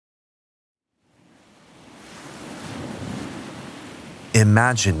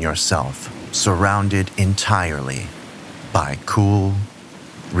Imagine yourself surrounded entirely by cool,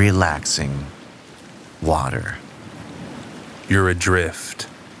 relaxing water. You're adrift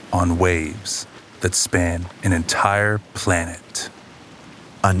on waves that span an entire planet.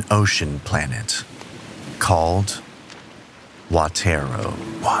 An ocean planet called Watero.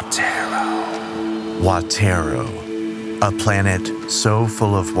 Watero, a planet so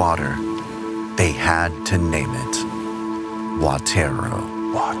full of water, they had to name it Watero.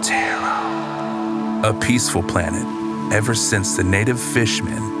 A peaceful planet ever since the native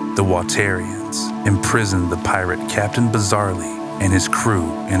fishmen, the Waterians, imprisoned the pirate Captain Bizarrely and his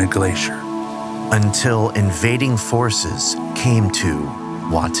crew in a glacier. Until invading forces came to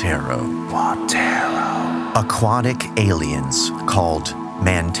Watero. Aquatic aliens called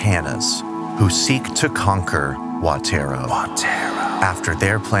Mantanas, who seek to conquer Watero after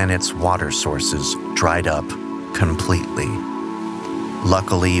their planet's water sources dried up completely.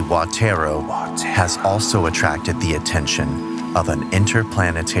 Luckily, Watero has also attracted the attention of an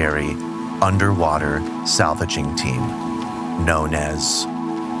interplanetary underwater salvaging team known as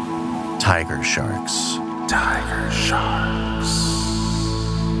Tiger Sharks.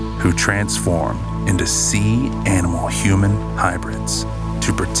 Who transform into sea animal human hybrids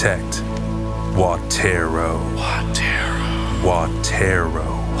to protect Watero.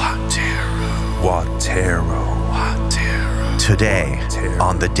 Today,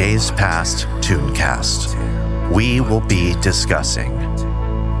 on the Days Past Tooncast, we will be discussing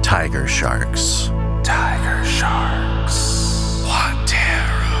Tiger Sharks.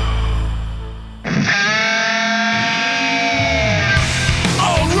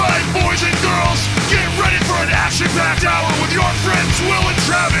 Alright, boys and girls, get ready for an action-packed hour with your friends Will and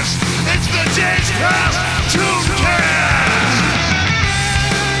Travis. It's the Days Past Tooncast!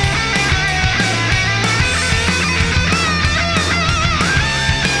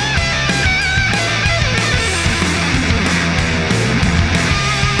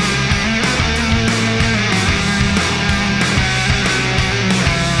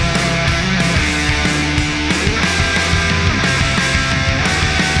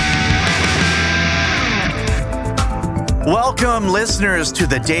 Welcome, listeners, to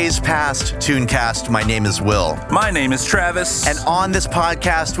the Days Past Tooncast. My name is Will. My name is Travis. And on this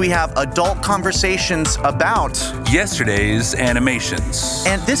podcast, we have adult conversations about yesterday's animations.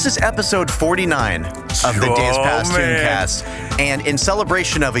 And this is episode 49 of the Days Past Tooncast. And in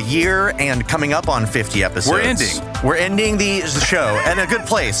celebration of a year and coming up on 50 episodes. We're ending the show in a good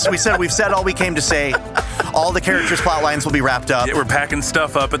place. We've said all we came to say. All the characters' plot lines will be wrapped up. Yeah, we're packing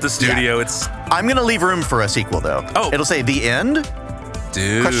stuff up at the studio. Yeah. I'm going to leave room for a sequel, though. Oh. It'll say the end?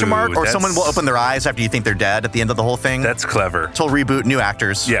 Dude. Question mark? Or someone will open their eyes after you think they're dead at the end of the whole thing. That's clever. Till reboot, new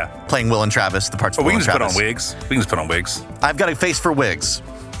actors. Yeah. Playing Will and Travis, the parts of Will and Travis. We can just put on wigs. I've got a face for wigs.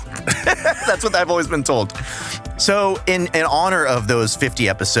 That's what I've always been told. So in honor of those 50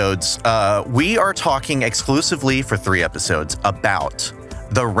 episodes, we are talking exclusively for 3 episodes about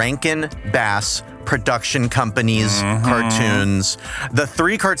the Rankin Bass production company's cartoons. The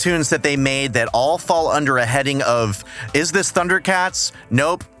 3 cartoons that they made that all fall under a heading of, is this Thundercats?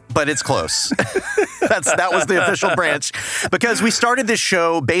 Nope. But it's close. That was the official branch. Because we started this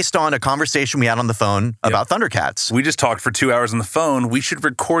show based on a conversation we had on the phone about Thundercats. We just talked for 2 hours on the phone. We should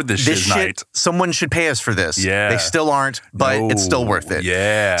record this shit tonight. Someone should pay us for this. Yeah. They still aren't, but it's still worth it.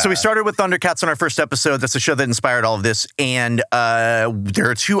 Yeah. So we started with Thundercats on our first episode. That's the show that inspired all of this. And there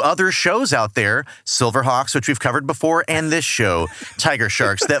are 2 other shows out there, Silverhawks, which we've covered before, and this show, Tiger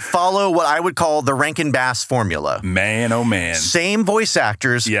Sharks, that follow what I would call the Rankin Bass formula. Man, oh man. Same voice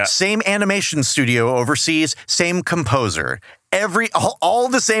actors. Yeah. Same animation studio overseas, same composer. All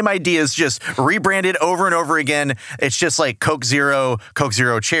the same ideas, just rebranded over and over again. It's just like Coke Zero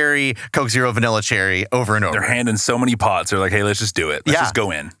Cherry, Coke Zero Vanilla Cherry, over and over. They're handing so many pots. They're like, hey, let's just do it. Let's just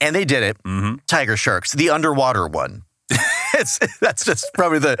go in. And they did it. Tiger Sharks, the underwater one. That's just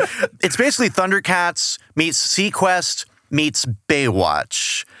probably it's basically Thundercats meets Sequest meets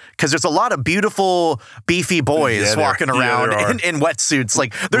Baywatch. Because there's a lot of beautiful, beefy boys walking around in wetsuits.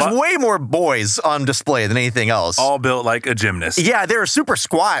 Like, there's way more boys on display than anything else. All built like a gymnast. Yeah, they're super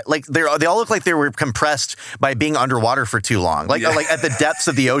squat. Like, they all look like they were compressed by being underwater for too long. Like at the depths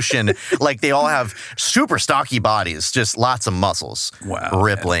of the ocean, like they all have super stocky bodies, just lots of muscles. Wow.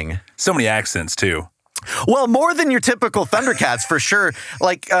 Rippling. Man. So many accents, too. Well, more than your typical Thundercats, for sure.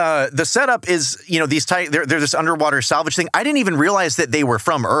 Like, the setup is, they're this underwater salvage thing. I didn't even realize that they were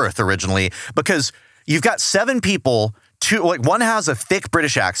from Earth originally, because you've got 7 people. One has a thick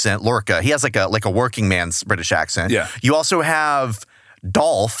British accent, Lorca. He has like a working man's British accent. Yeah. You also have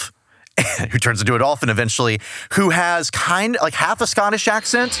Dolph, who turns into a dolphin eventually, who has kind of like half a Scottish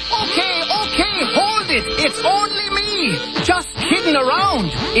accent. Okay, hold it. It's only me. Just kidding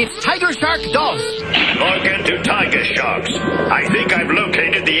around. It's Tiger Shark Dove. Welcome to Tiger Sharks. I think I've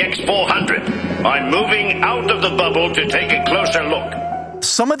located the X400. I'm moving out of the bubble to take a closer look.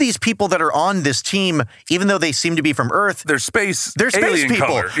 Some of these people that are on this team, even though they seem to be from Earth, They're space space people.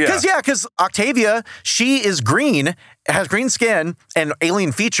 color. Because Octavia, she is green, has green skin and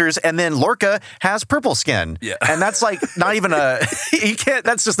alien features, and then Lorca has purple skin. Yeah. And that's like not even you can't,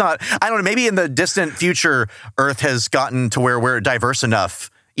 that's just not, I don't know, maybe in the distant future, Earth has gotten to where we're diverse enough.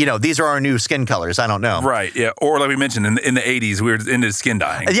 You know, these are our new skin colors. I don't know. Right, yeah. Or like we mentioned, in the 80s, we were into skin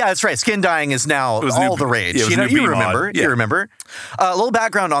dyeing. Yeah, that's right. Skin dyeing is now all the rage. Yeah, You remember. Yeah. You remember. A little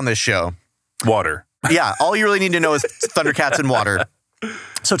background on this show. Water. Yeah, all you really need to know is Thundercats and water.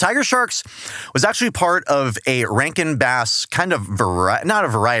 So Tiger Sharks was actually part of a Rankin Bass kind of not a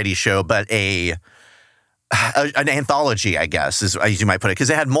variety show, but an anthology, I guess, is as you might put it, because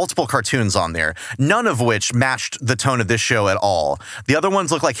they had multiple cartoons on there, none of which matched the tone of this show at all. The other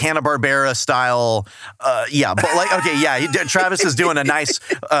ones look like Hanna-Barbera style. But like, okay, yeah, Travis is doing a nice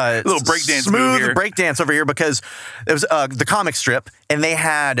little breakdance smooth here. breakdance over here because it was the comic strip, and they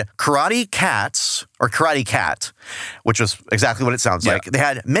had Karate Cats, or Karate Cat, which was exactly what it sounds like. They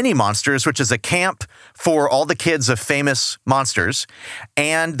had Mini Monsters, which is a camp for all the kids of famous monsters,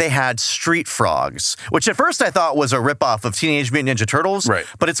 and they had Street Frogs, which at first I thought was a ripoff of Teenage Mutant Ninja Turtles, right?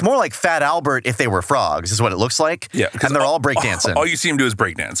 But it's more like Fat Albert if they were frogs, is what it looks like. Yeah, and they're all breakdancing. All you see them do is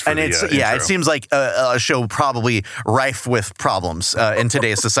breakdance. And it's intro. it seems like a show probably rife with problems in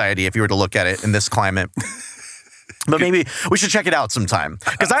today's society if you were to look at it in this climate. But maybe we should check it out sometime.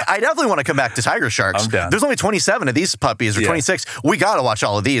 Because I definitely want to come back to Tiger Sharks. I'm down. There's only 27 of these puppies, or 26. We got to watch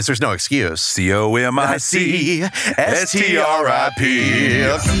all of these. There's no excuse. COMIC STRIP.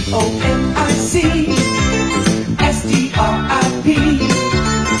 OMIC STRIP.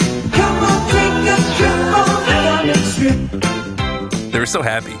 Come on, take a trip on the comic strip. They were so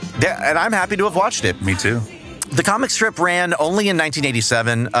happy. Yeah, and I'm happy to have watched it. Me too. The comic strip ran only in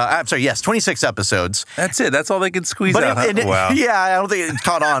 1987. I'm sorry, yes, 26 episodes. That's it. That's all they could squeeze out. Wow. Yeah, I don't think it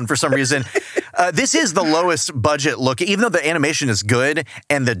caught on for some reason. This is the lowest budget look. Even though the animation is good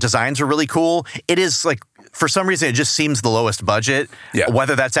and the designs are really cool, it is like, for some reason, it just seems the lowest budget. Yeah.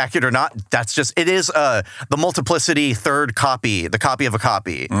 Whether that's accurate or not, that's just, it is the Multiplicity third copy, the copy of a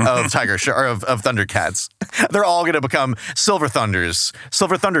copy of of Thundercats. They're all going to become Silver Thunder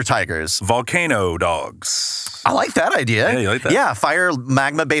Tigers. Volcano dogs. I like that idea. Yeah, you like that? Yeah, fire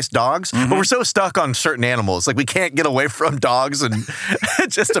magma-based dogs. But we're so stuck on certain animals. Like, we can't get away from dogs and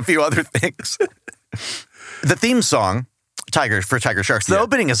just a few other things. The theme song, Tiger Sharks, the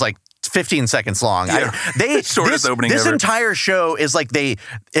opening is like 15 seconds long. Yeah. Shortest opening This ever. entire show is like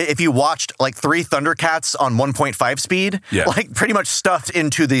if you watched like 3 Thundercats on 1.5 speed, like pretty much stuffed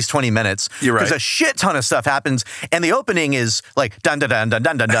into these 20 minutes. You're right. Because a shit ton of stuff happens. And the opening is like dun dun dun dun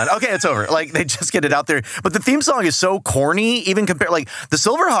dun dun dun. Okay, it's over. Like they just get it out there. But the theme song is so corny, even compared, like the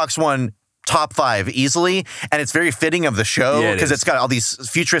Silverhawks one, top 5 easily, and it's very fitting of the show because it's got all these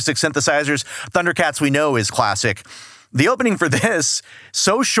futuristic synthesizers. Thundercats, we know, is classic. The opening for this,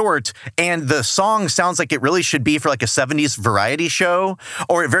 so short, and the song sounds like it really should be for like a 70s variety show,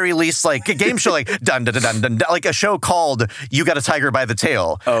 or at very least like a game show, like dun dun dun dun dun, like a show called You Got a Tiger by the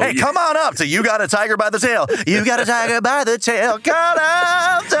Tail. Come on up to You Got a Tiger by the Tail. You got a tiger by the tail. Got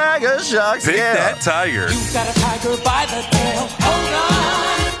a Tiger Sharks. Pick that tiger. You got a tiger by the tail. Hold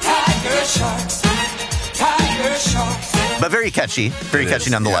on, Tiger Sharks. Tiger Sharks. But very catchy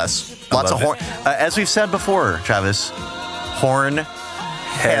nonetheless. Lots of horn. As we've said before, Travis, horn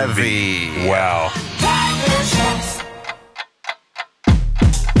heavy. Wow. Tiger Sharks.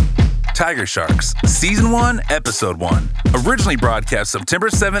 Tiger Sharks, Season 1, Episode 1. Originally broadcast September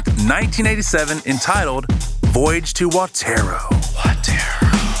 7th, 1987, entitled Voyage to Watero.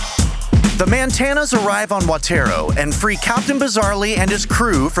 The Mantanas arrive on Watero and free Captain Bizarrely and his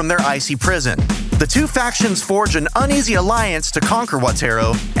crew from their icy prison. The two factions forge an uneasy alliance to conquer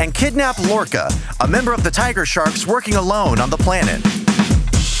Watero and kidnap Lorca, a member of the Tiger Sharks working alone on the planet.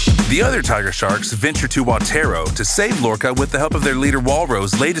 The other Tiger Sharks venture to Watero to save Lorca with the help of their leader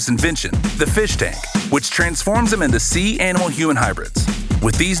Walro's latest invention, the fish tank, which transforms them into sea animal-human hybrids.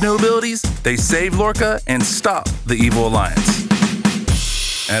 With these new abilities, they save Lorca and stop the evil alliance.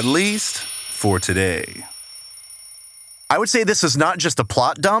 At least for today. I would say this is not just a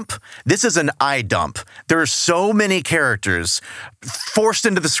plot dump. This is an eye dump. There are so many characters forced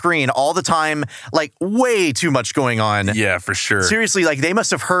into the screen all the time, like way too much going on. Yeah, for sure. Seriously, like they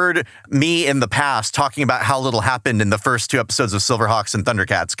must have heard me in the past talking about how little happened in the first 2 episodes of Silverhawks and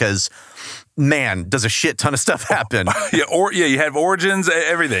Thundercats, because man, does a shit ton of stuff happen. You have origins,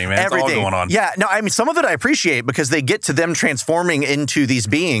 everything, man. It's all going on. Yeah, no, I mean, some of it I appreciate because they get to them transforming into these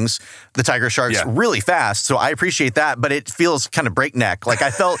beings, the tiger sharks, really fast. So I appreciate that, but it feels kind of breakneck. Like I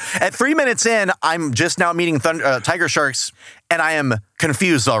felt at 3 minutes in, I'm just now meeting tiger sharks, and I am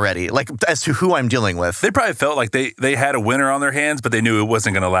confused already, like as to who I'm dealing with. They probably felt like they had a winner on their hands, but they knew it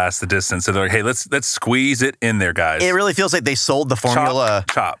wasn't going to last the distance. So they're like, hey, let's squeeze it in there, guys. It really feels like they sold the formula.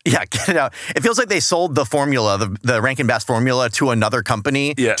 Chop. Yeah, get it out. It feels like they sold the formula, the Rankin Bass formula, to another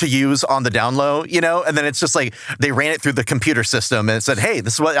company to use on the down low, you know? And then it's just like they ran it through the computer system and it said, hey,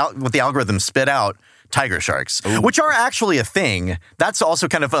 this is what the algorithm spit out. Tiger sharks, which are actually a thing. That's also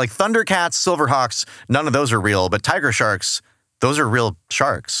kind of like Thundercats, Silverhawks, none of those are real, but tiger sharks, those are real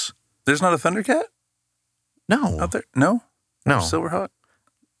sharks. There's not a Thundercat? No. Out there? No? No. Silverhawk?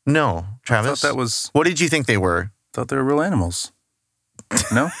 No, Travis. I thought that was... What did you think they were? Thought they were real animals.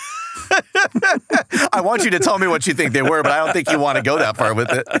 No? I want you to tell me what you think they were, but I don't think you want to go that far with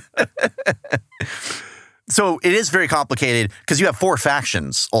it. So it is very complicated because you have 4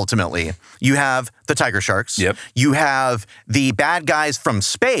 factions, ultimately. You have the tiger sharks. Yep. You have the bad guys from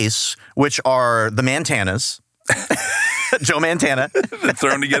space, which are the Mantanas. Joe Montana.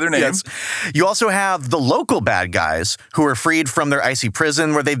 Thrown together name. Yes. You also have the local bad guys who are freed from their icy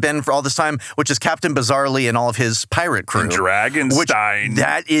prison where they've been for all this time, which is Captain Bizarrely and all of his pirate crew. And Dragonstein.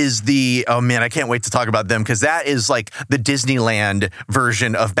 That is oh man, I can't wait to talk about them because that is like the Disneyland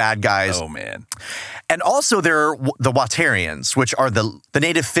version of bad guys. Oh man. And also there are the Watarians, which are the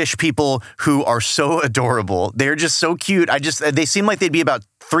native fish people who are so adorable. They're just so cute. They seem like they'd be about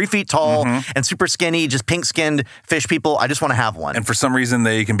 3 feet tall and super skinny, just pink-skinned fish people. I just want to have one. And for some reason,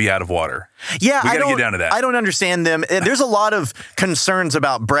 they can be out of water. Yeah, we got to get down to that. I don't understand them. There's a lot of concerns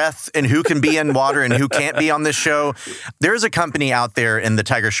about breath and who can be in water and who can't be on this show. There's a company out there in the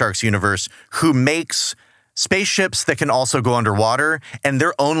Tiger Sharks universe who makes spaceships that can also go underwater, and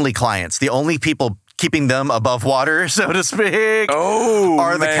their only clients, the only people keeping them above water, so to speak,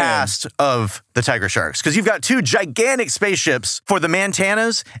 are the cast of the Tiger Sharks. Because you've got 2 gigantic spaceships for the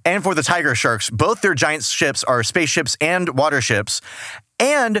Mantanas and for the Tiger Sharks. Both their giant ships are spaceships and water ships.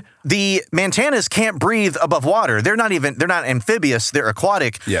 And the Mantanas can't breathe above water. They're not amphibious, they're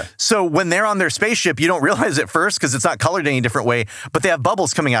aquatic. Yeah. So when they're on their spaceship, you don't realize it first because it's not colored any different way, but they have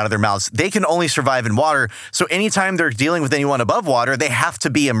bubbles coming out of their mouths. They can only survive in water. So anytime they're dealing with anyone above water, they have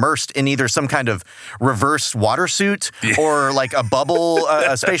to be immersed in either some kind of reverse water suit or like a bubble,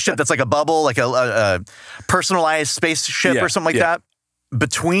 a spaceship that's like a bubble, like a personalized spaceship or something like that.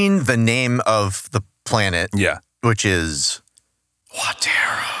 Between the name of the planet, which is Watero.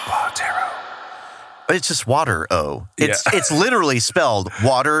 It's just water-o. It's literally spelled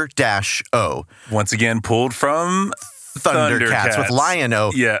water-o. Once again, pulled from Thundercats with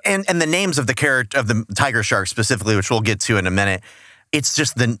Lion-o. Yeah. And the names of the Tiger Shark specifically, which we'll get to in a minute. It's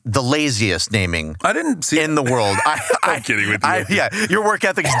just the laziest naming I didn't see in the world. I'm kidding with you. Your work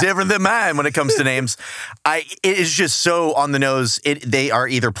ethic is different than mine when it comes to names. It is just so on the nose. They are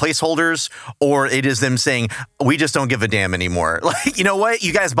either placeholders or it is them saying, we just don't give a damn anymore. Like, you know what?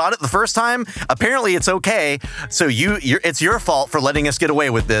 You guys bought it the first time. Apparently it's okay. So it's your fault for letting us get away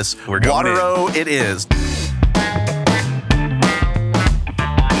with this. We're going Watero, it is.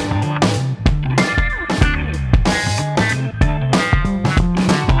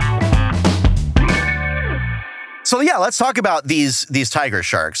 So yeah, let's talk about these tiger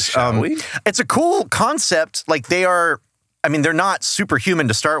sharks. Shall we? It's a cool concept. Like they're not superhuman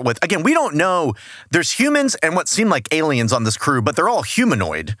to start with. Again, we don't know. There's humans and what seem like aliens on this crew, but they're all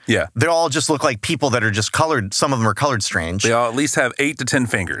humanoid. Yeah. They all just look like people that are just colored. Some of them are colored strange. They all at least have 8 to 10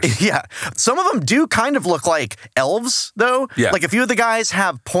 fingers. Yeah. Some of them do kind of look like elves, though. Yeah. Like a few of the guys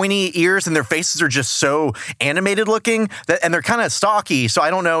have pointy ears and their faces are just so animated looking, and they're kind of stocky, so I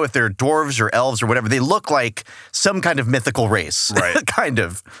don't know if they're dwarves or elves or whatever. They look like some kind of mythical race. Right. Kind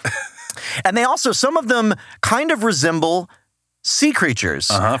of. And they also, some of them kind of resemble sea creatures.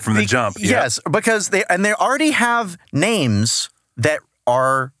 From the jump. Yes, because they already have names that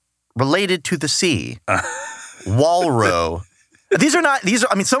are related to the sea. Walro, These are,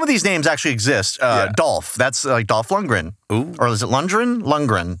 I mean, some of these names actually exist. Dolph, that's like Dolph Lundgren. Ooh. Or is it Lundgren?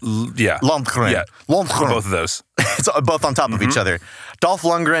 Lundgren. Yeah. Lundgren. Yeah. Lundgren. Both of those. It's both on top of each other. Dolph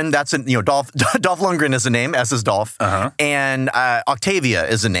Lundgren, that's Dolph Lundgren is a name, as is Dolph. And Octavia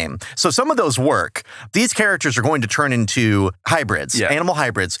is a name. So some of those work. These characters are going to turn into hybrids, animal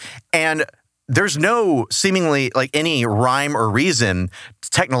hybrids. And there's no seemingly like any rhyme or reason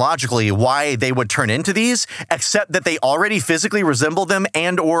technologically why they would turn into these, except that they already physically resemble them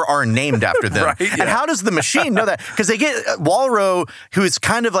and or are named after them. Right, yeah. And how does the machine know that? Because they get Walro, who is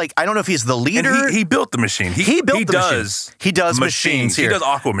kind of like, I don't know if he's the leader. And he built the machine. He built the machine. He does machines here. He does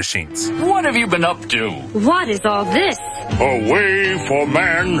aqua machines. What have you been up to? What is all this? A way for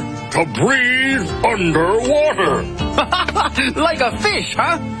man to breathe underwater. Like a fish,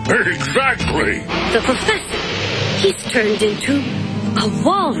 huh? Exactly. The professor. He's turned into a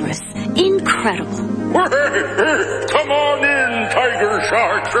walrus. Incredible. Come on in, Tiger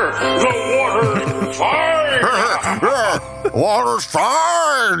Sharks. The water's fine. Water's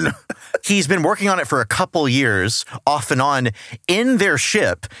fine. He's been working on it for a couple years, off and on, in their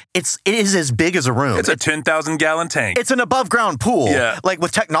ship. It is as big as a room. It's a 10,000-gallon tank. It's an above-ground pool, like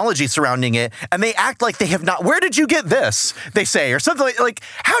with technology surrounding it, and they act like they have not. Where did you get this? They say, or something like,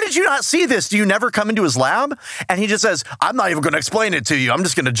 how did you not see this? Do you never come into his lab? And he just says, I'm not even going to explain it to you. I'm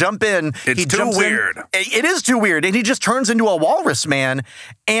just going to jump in. It's too weird. It is too weird, and he just turns into a walrus man,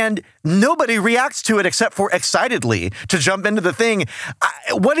 and nobody reacts to it except for excitedly to jump into the thing.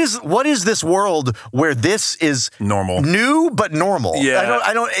 What is this world where this is normal, new but normal? Yeah,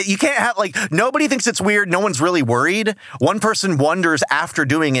 I don't. You can't have nobody thinks it's weird. No one's really worried. One person wonders after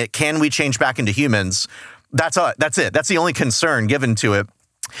doing it, can we change back into humans? That's it. That's the only concern given to it.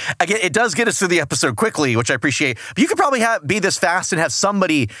 Again, it does get us through the episode quickly, which I appreciate. But you could probably be this fast and have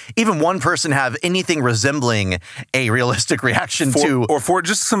somebody, even one person, have anything resembling a realistic reaction for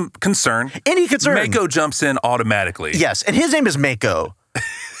just some concern. Any concern. Mako jumps in automatically. Yes, and his name is Mako.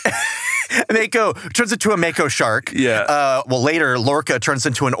 Mako turns into a Mako shark. Yeah. Well, later, Lorca turns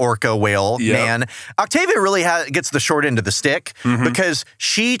into an orca whale man. Octavia really gets the short end of the stick because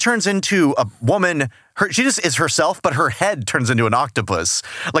she turns into a woman. She just is herself, but her head turns into an octopus,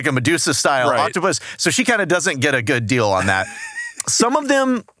 like a Medusa-style octopus. So she kind of doesn't get a good deal on that. Some of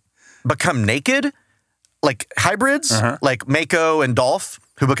them become naked, like hybrids, like Mako and Dolph,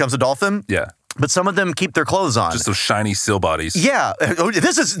 who becomes a dolphin. Yeah. But some of them keep their clothes on. Just those shiny seal bodies. Yeah.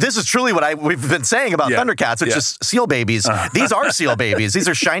 This is truly what we've been saying about Thundercats, which is seal babies. These are seal babies. These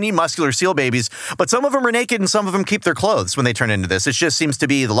are shiny, muscular seal babies. But some of them are naked and some of them keep their clothes when they turn into this. It just seems to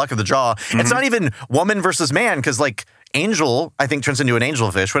be the luck of the draw. It's not even woman versus man because, like, Angel, I think, turns into an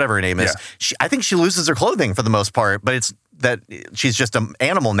angelfish, whatever her name is. I think she loses her clothing for the most part, but it's that she's just an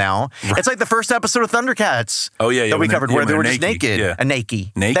animal now. Right. It's like the first episode of Thundercats that we covered where they were just naked. Yeah. A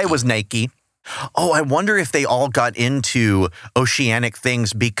naked. They was naked. Oh, I wonder if they all got into oceanic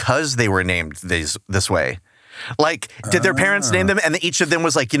things because they were named this way. Like, did their parents name them and each of them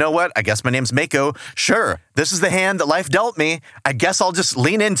was like, you know what? I guess my name's Mako. Sure, this is the hand that life dealt me. I guess I'll just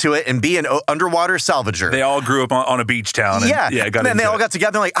lean into it and be an underwater salvager. They all grew up on a beach town. And then they all got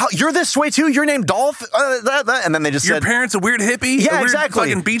together and like, oh, you're this way too? You're named Dolph? And then they just said... Your said... parents a weird hippie? Yeah, a weird exactly.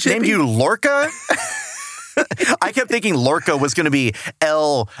 Fucking beach hippie? Named you Lorca? I kept thinking Lorca was going to be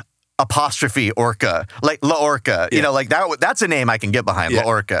Orca, like La Orca. You know, like that's a name I can get behind, La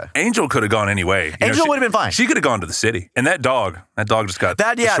Orca. Angel could have gone anyway. Angel would have been fine. She could have gone to the city. And that dog just got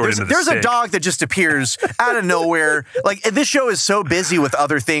there's a dog that just appears out of nowhere. Like, this show is so busy with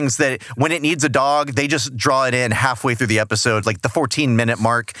other things that when it needs a dog, they just draw it in halfway through the episode, like the 14-minute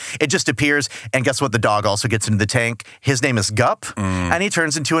mark. It just appears, and guess what? The dog also gets into the tank. His name is Gup, and he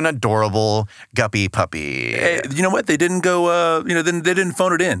turns into an adorable guppy puppy. Hey, you know what? They didn't go, they didn't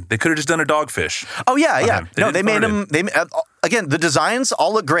phone it in. They could have just done a dogfish. Oh, yeah. No, they made him... Again, the designs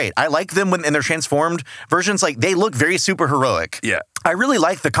all look great. I like them in their transformed versions. Like, they look very super heroic. Yeah. I really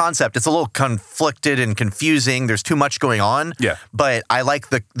like the concept. It's a little conflicted and confusing. There's too much going on. Yeah. But I like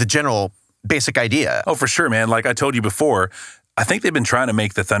the general basic idea. Oh, for sure, man. Like I told you before, I think they've been trying to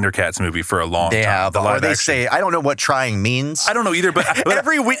make the Thundercats movie for a long time. They have. Or they say, I don't know what trying means. I don't know either, but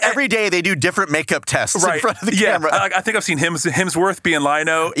every day they do different makeup tests in front of the camera. I think I've seen Hemsworth being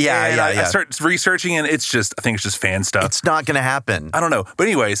Lino. I start researching, and I think it's just fan stuff. It's not going to happen. I don't know. But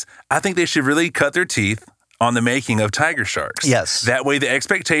anyways, I think they should really cut their teeth on the making of Tiger Sharks. Yes. That way the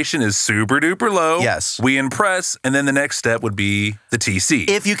expectation is super duper low. Yes. We impress, and then the next step would be the TC.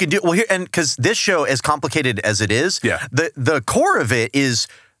 If you can do here, and because this show, as complicated as it is, the core of it is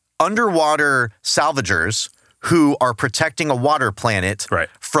underwater salvagers who are protecting a water planet Right.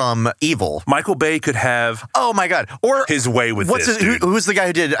 from evil. Michael Bay could have Oh my God! Or his way with this, dude. Who's the guy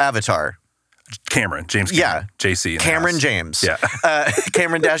who did Avatar? James Cameron. JC. in the Cameron house. James. Yeah.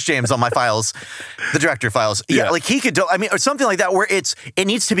 Cameron-James on my files, the director files. Yeah, Yeah. like he could do, I mean, or something like that where it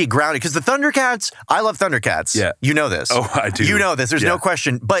needs to be grounded. Because the Thundercats, I love Thundercats. Yeah. You know this. Oh, I do. You know this. There's Yeah. no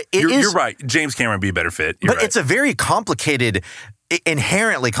question. But You're right. James Cameron would be a better fit. You're But right. it's a very complicated,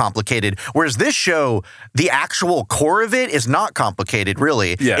 inherently complicated, whereas this show, the actual core of it is not complicated,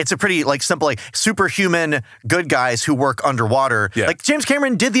 really. Yeah. It's a pretty, like, simple, like, superhuman good guys who work underwater. Yeah. Like, James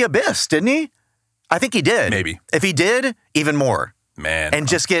Cameron did The Abyss, didn't he? I think he did. Maybe. If he did, even more. Man. And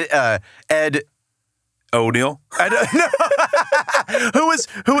just get Ed... O'Neill? I don't know.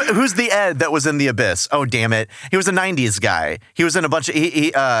 Who's the Ed that was in The Abyss? Oh, damn it. He was a 90s guy. He was in a bunch of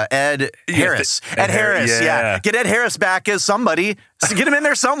Ed Harris. Ed Harris, yeah. Get Ed Harris back as somebody. So get him in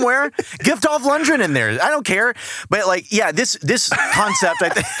there somewhere. Get Dolph Lundgren in there. I don't care. But like, yeah, this concept,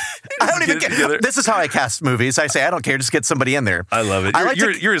 I don't even care. This is how I cast movies. I say, I don't care. Just get somebody in there. I love it.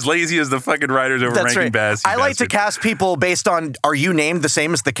 You're as lazy as the fucking writers over That's Ranking right. Bass. I like to cast people based on, are you named the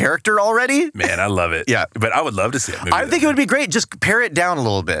same as the character already? Man, I love it. Yeah. But I would love to see it. I think it would be great. Just pare it down a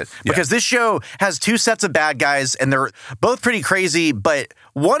little bit because this show has two sets of bad guys and they're both pretty crazy, but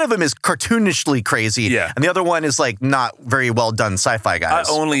one of them is cartoonishly crazy. Yeah. And the other one is like not very well done sci-fi guys.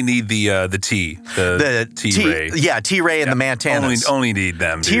 I only need the T-Ray. Yeah, T-Ray and the Mantanas. Only need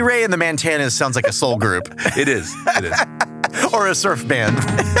them. Dude. T-Ray and the Mantanas sounds like a soul group. It is. It is. Or a surf band.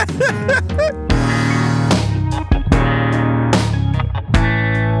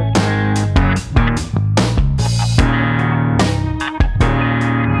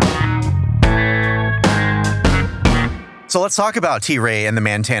 So let's talk about T-Ray and the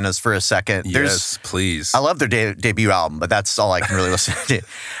Mantanas for a second. Yes, please. I love their debut album, but that's all I can really listen to.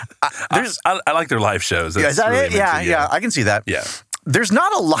 I like their live shows. Is that it? Yeah, I can see that. Yeah. There's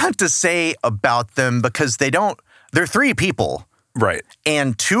not a lot to say about them because they're three people. Right.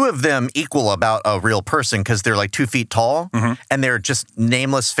 And two of them equal about a real person because they're like 2 feet tall and they're just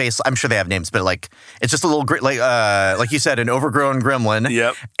nameless face. I'm sure they have names, but like it's just a little like you said, an overgrown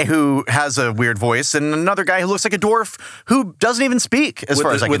gremlin who has a weird voice, and another guy who looks like a dwarf who doesn't even speak as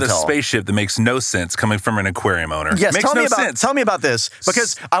far as I can tell. With a spaceship that makes no sense coming from an aquarium owner. Yes, makes no sense. Tell me about this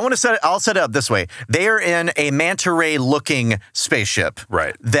because I'll set it up this way. They are in a manta ray looking spaceship.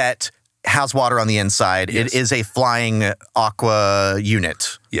 Right. That has water on the inside. Yes. It is a flying aqua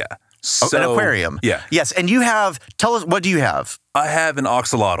unit. Yeah. An aquarium. Yeah. Yes. And tell us, what do you have? I have an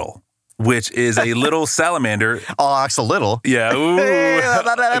oxalotl, which is a little salamander. Oxalotl. Yeah. Ooh. I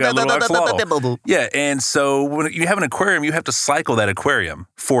got a little axolotl. Yeah. And so when you have an aquarium, you have to cycle that aquarium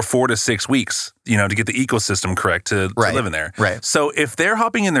for 4 to 6 weeks, to get the ecosystem correct to live in there. Right. So if they're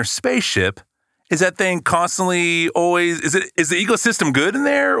hopping in their spaceship, is that thing constantly always, is the ecosystem good in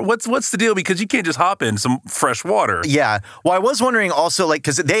there? What's the deal? Because you can't just hop in some fresh water. Yeah. Well, I was wondering also, like,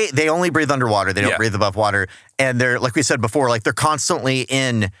 because they only breathe underwater. They don't breathe above water. And they're, like we said before, like they're constantly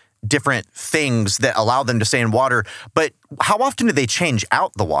in different things that allow them to stay in water. But how often do they change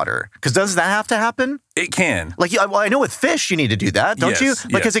out the water? Because does that have to happen? It can. Like, I know with fish you need to do that, don't you?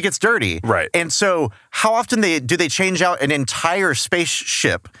 Because it gets dirty. Right. And so how often do they change out an entire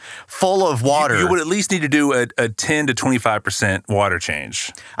spaceship full of water? You would at least need to do a 10 to 25% water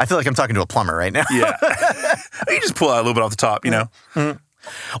change. I feel like I'm talking to a plumber right now. Yeah. You just pull out a little bit off the top, Mm-hmm.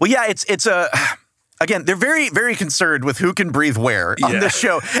 Well, yeah, it's a... Again, they're very, very concerned with who can breathe where on this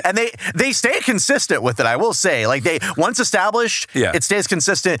show. And they stay consistent with it, I will say. Like, once established, it stays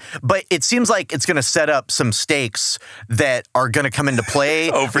consistent. But it seems like it's going to set up some stakes that are going to come into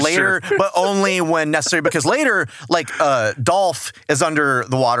play later, but only when necessary. Because later, like, Dolph is under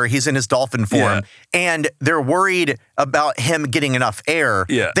the water. He's in his dolphin form. And they're worried about him getting enough air.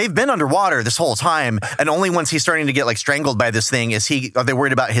 Yeah. They've been underwater this whole time. And only once he's starting to get, like, strangled by this thing are they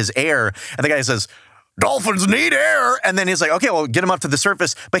worried about his air. And the guy says, dolphins need air. And then he's like, okay, well, get him up to the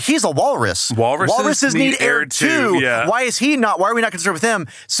surface. But he's a walrus. Walruses need air too. Yeah. Why are we not concerned with him?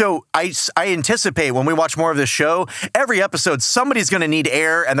 So I anticipate when we watch more of this show, every episode, somebody's going to need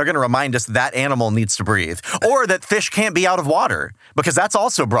air and they're going to remind us that animal needs to breathe. Or that fish can't be out of water because that's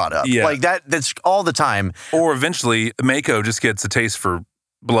also brought up. Yeah. Like that's all the time. Or eventually, Mako just gets a taste for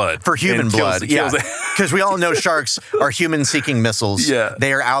blood. For human blood, because we all know sharks are human-seeking missiles. Yeah.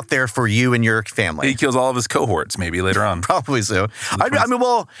 They are out there for you and your family. He kills all of his cohorts maybe later on. Probably so.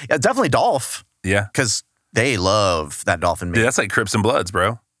 Definitely Dolph. Yeah. Because they love that dolphin meat. Dude, that's like Crips and Bloods,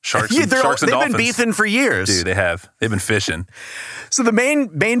 bro. Sharks, Yeah, and, sharks and they've dolphins. been beefing for years. Dude, they have. They've been fishing. So the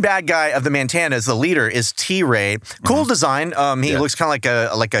main bad guy of the Mantanas, the leader, is T-Ray. Cool design. He looks kind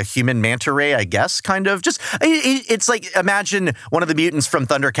of like a human manta ray, I guess, kind of. Just it's like, imagine one of the mutants from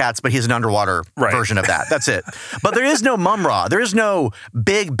Thundercats, but he's an underwater version of that. That's it. But there is no Mum-Ra. There is no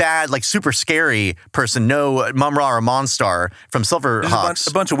big bad, like super scary person. No Mum-Ra or Monstar from Silverhawks.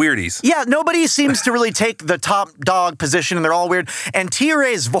 A bunch of weirdies. Yeah, nobody seems to really take the top dog position, and they're all weird. And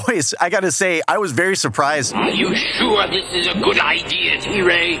T-Ray's voice, I gotta say, I was very surprised. Are you sure this is a good idea,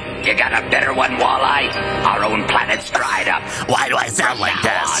 T-Ray? You got a better one, Walleye? Our own planet's dried up. Why do I sound like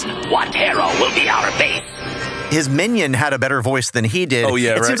this? Watero will be our base. His minion had a better voice than he did. Oh,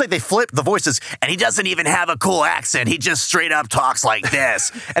 yeah, It seems like they flipped the voices, and he doesn't even have a cool accent. He just straight up talks like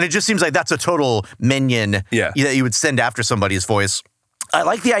this. And it just seems like that's a total minion that you would send after somebody's voice. I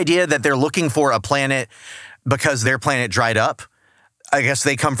like the idea that they're looking for a planet because their planet dried up. I guess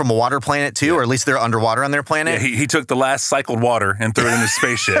they come from a water planet too, or at least they're underwater on their planet. Yeah, he took the last cycled water and threw it in his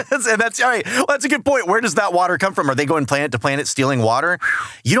spaceship. And that's all right. Well, that's a good point. Where does that water come from? Are they going planet to planet stealing water?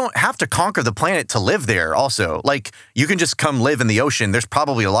 You don't have to conquer the planet to live there also. Like, you can just come live in the ocean. There's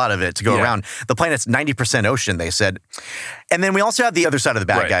probably a lot of it to go around. The planet's 90% ocean, they said. And then we also have the other side of the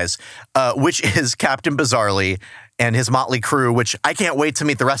bad guys, which is Captain Bizarrely and his motley crew, which I can't wait to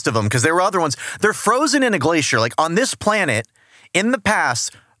meet the rest of them because there were other ones. They're frozen in a glacier. Like, on this planet, in the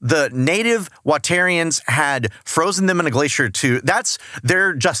past, the native Watarians had frozen them in a glacier too. That's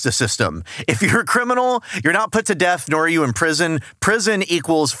their justice system. If you're a criminal, you're not put to death, nor are you in prison. Prison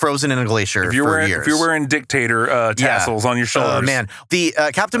equals frozen in a glacier for years. If you're wearing dictator tassels on your shoulders. Oh, man. The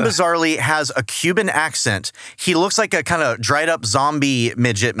Captain Bizarrely has a Cuban accent. He looks like a kind of dried up zombie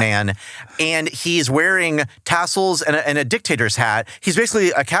midget man, and he's wearing tassels and a dictator's hat. He's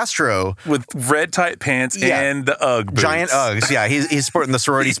basically a Castro. With red tight pants and the Ugg boots. Giant Uggs, yeah. He's sporting the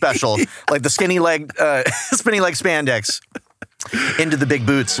sorority special, like the skinny leg spandex into the big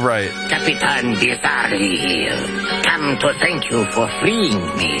boots. Right. Capitan Bizarrely here. Come to thank you for freeing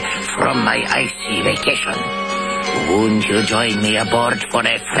me from my icy vacation. Won't you join me aboard for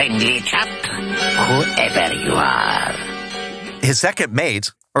a friendly chat? Whoever you are. His second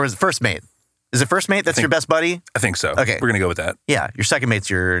mate, or his first mate? Is it first mate that's your best buddy? I think so. Okay. We're going to go with that. Yeah, your second mate's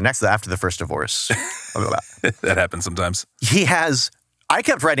your next after the first divorce. That happens sometimes. I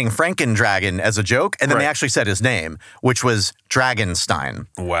kept writing Frankendragon as a joke, and then they actually said his name, which was Dragonstein.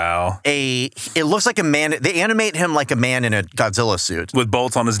 Wow. It looks like a man. They animate him like a man in a Godzilla suit. With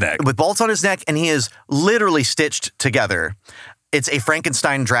bolts on his neck. And he is literally stitched together. It's a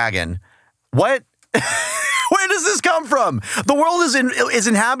Frankenstein dragon. What? Where does this come from? The world is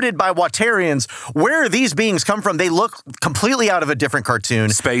inhabited by Watarians. Where these beings come from? They look completely out of a different cartoon.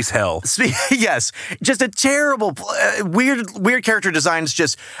 Space hell. Yes. Just a terrible, weird character designs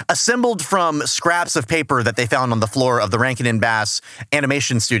just assembled from scraps of paper that they found on the floor of the Rankin and Bass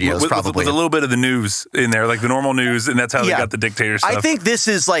animation studios, probably. With a little bit of the news in there, like the normal news, and that's how they got the dictator stuff. I think this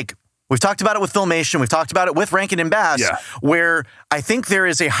is like, we've talked about it with Filmation. We've talked about it with Rankin and Bass, where I think there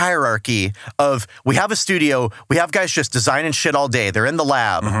is a hierarchy of, we have a studio, we have guys just designing shit all day. They're in the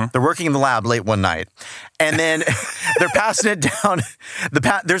lab. They're working in the lab late one night. And then they're passing it down.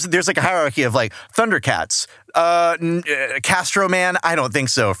 There's like a hierarchy of like Thundercats, Castro Man, I don't think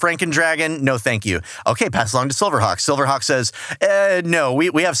so. Frankendragon, no thank you. Okay, pass along to Silverhawk. Silverhawk says, no,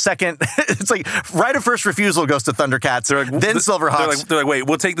 we have second. It's like right of first refusal goes to Thundercats, then Silverhawks. They're like, wait,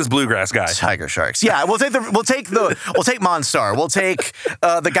 we'll take this bluegrass guy. Tiger Sharks. Yeah, we'll take Monstar. We'll take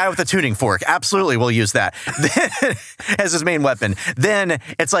the guy with the tuning fork. Absolutely, we'll use that as his main weapon. Then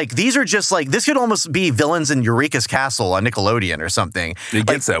it's like, these are just like, this could almost be villains in Eureka's Castle on Nickelodeon or something. It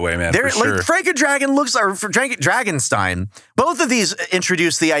gets that way, man, for sure. Like Frankendragon looks, or Dragonstein, both of these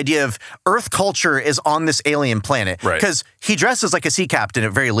introduce the idea of Earth culture is on this alien planet. Right. Because he dresses like a sea captain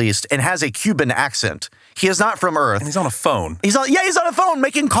at very least and has a Cuban accent. He is not from Earth. And he's on a phone. He's on a phone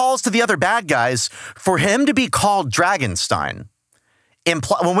making calls to the other bad guys. For him to be called Dragonstein,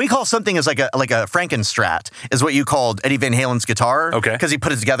 when we call something as like a Frankenstrat, is what you called Eddie Van Halen's guitar. Okay. Because he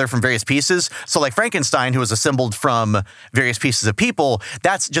put it together from various pieces. So like Frankenstein, who was assembled from various pieces of people,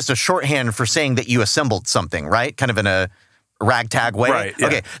 that's just a shorthand for saying that you assembled something, right? Kind of in a ragtag way. Right. Yeah.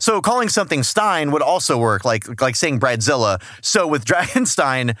 Okay. So calling something Stein would also work, like saying Bridezilla. So with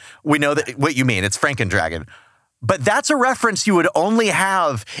Dragonstein, we know that what you mean. It's Frankendragon. But that's a reference you would only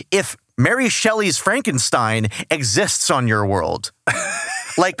have if Mary Shelley's Frankenstein exists on your world.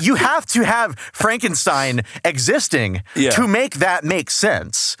 Like, you have to have Frankenstein existing to make that make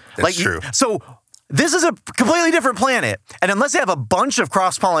sense. That's true. So this is a completely different planet. And unless they have a bunch of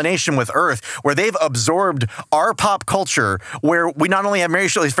cross-pollination with Earth, where they've absorbed our pop culture, where we not only have Mary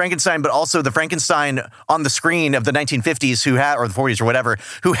Shelley's Frankenstein, but also the Frankenstein on the screen of the 1950s or the 40s or whatever,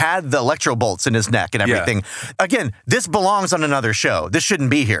 who had the electro bolts in his neck and everything. Yeah. Again, this belongs on another show. This shouldn't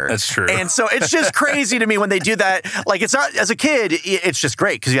be here. That's true. And so it's just crazy to me when they do that. Like, it's not, as a kid, it's just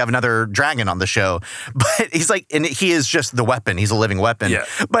great because you have another dragon on the show. But he's like, and he is just the weapon. He's a living weapon. Yeah.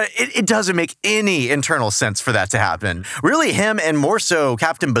 But it doesn't make any internal sense for that to happen. Really, him and more so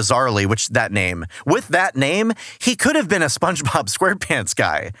Captain Bizarrely, with that name, he could have been a SpongeBob SquarePants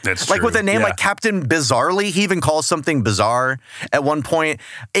guy. That's like true. With a name like Captain Bizarrely, he even calls something bizarre at one point.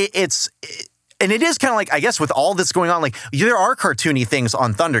 And it is kind of like, I guess, with all this going on, like, there are cartoony things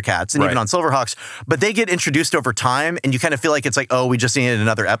on Thundercats and even on Silverhawks, but they get introduced over time, and you kind of feel like it's like, oh, we just needed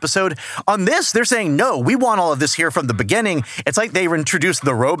another episode. On this, they're saying, no, we want all of this here from the beginning. It's like they introduced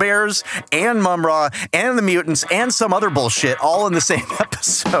the Robears and Mum-Ra and the mutants and some other bullshit all in the same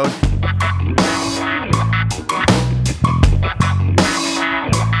episode.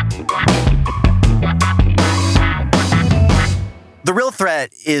 The real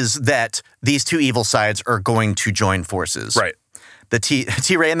threat is that these two evil sides are going to join forces. Right. The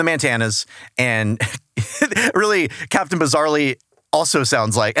T-Ray and the Mantanas, and really Captain Bizarrely also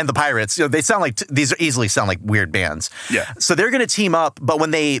sounds like, and the Pirates, they sound like, these easily sound like weird bands. Yeah. So they're going to team up, but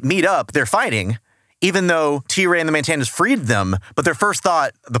when they meet up, they're fighting, even though T-Ray and the Mantanas freed them, but their first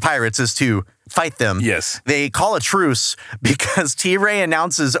thought, the Pirates, is to fight them. Yes. They call a truce because T-Ray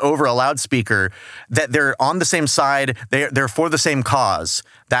announces over a loudspeaker that they're on the same side. They're for the same cause.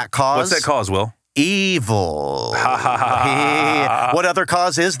 That cause? What's that cause, Will? Evil. What other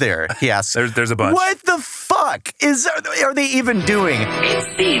cause is there? He asks. There's a bunch. What the fuck are they even doing? It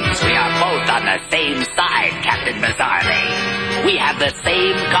seems we are both on the same side, Captain Bizarrely. We have the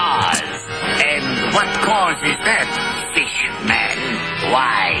same cause. And what cause is that, Fishman?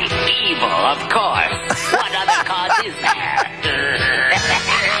 Why, evil, of course. What other cause is there?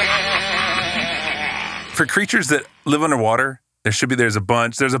 For creatures that live underwater, there's a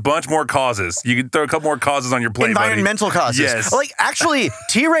bunch more causes. You can throw a couple more causes on your plate, Environmental buddy. causes. Yes. Like, actually,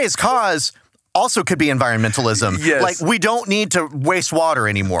 T-Ray's cause also could be environmentalism. Yes. Like, we don't need to waste water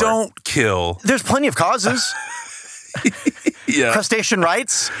anymore. Don't kill. There's plenty of causes. Yeah. Crustacean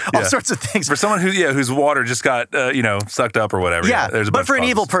rights, all sorts of things. For someone whose water just got sucked up or whatever. Yeah, there's a but bunch for of an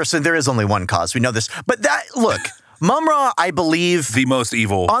causes. evil person, there is only one cause. We know this. But look, Mum-Ra, I believe, the most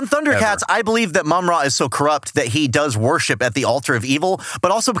evil on Thundercats, ever. I believe that Mum-Ra is so corrupt that he does worship at the altar of evil,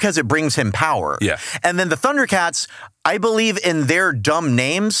 but also because it brings him power. Yeah. And then the Thundercats, I believe in their dumb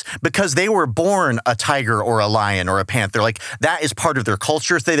names because they were born a tiger or a lion or a panther. Like, that is part of their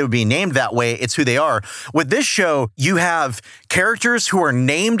culture. So they would be named that way. It's who they are. With this show, you have characters who are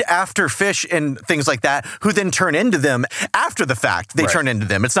named after fish and things like that, who then turn into them after the fact. They turn into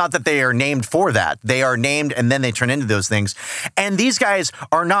them. It's not that they are named for that. They are named and then they turn into those things. And these guys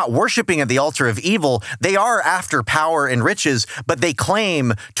are not worshiping at the altar of evil. They are after power and riches, but they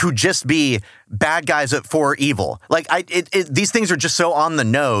claim to just be bad guys for evil. Like, these things are just so on the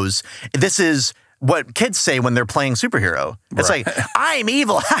nose. This is what kids say when they're playing superhero. It's like, I'm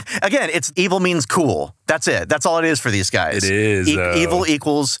evil. Again, it's evil means cool. That's it. That's all it is for these guys. It is. Evil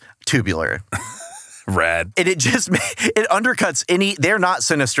equals tubular. Rad. And it undercuts they're not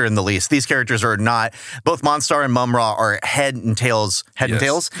sinister in the least. These characters are not, both Monstar and Mum-Ra are head and tails, Yeah.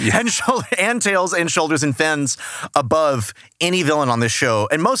 and tails and shoulders and fins above any villain on this show.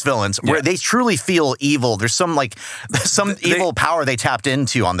 And most villains, where they truly feel evil. There's some evil power they tapped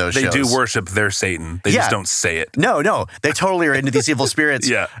into on those shows. They do worship their Satan. They just don't say it. No. They totally are into these evil spirits.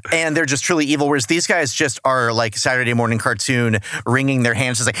 Yeah. And they're just truly evil. Whereas these guys just are like Saturday morning cartoon, wringing their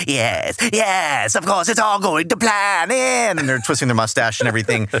hands, just like, yes, of course, it's all going to plan in. And they're twisting their mustache and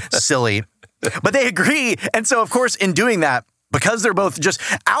everything silly. But they agree. And so, of course, in doing that, because they're both just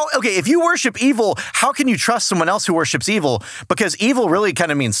out. Okay, if you worship evil, how can you trust someone else who worships evil? Because evil really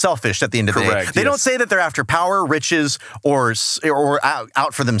kind of means selfish at the end of the day. They don't say that they're after power, riches, or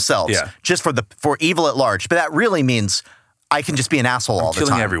out for themselves. Yeah. Just for evil at large. But that really means I can just be an asshole all the time.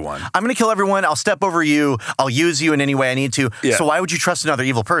 Killing everyone. I'm going to kill everyone. I'll step over you. I'll use you in any way I need to. Yeah. So why would you trust another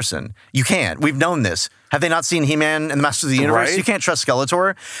evil person? You can't. We've known this. Have they not seen He-Man and the Masters of the Universe? Right? You can't trust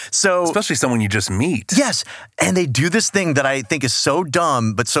Skeletor. So especially someone you just meet. Yes. And they do this thing that I think is so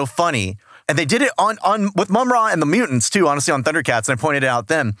dumb but so funny. And they did it on with Mum-Ra and the mutants too, honestly, on Thundercats, and I pointed it out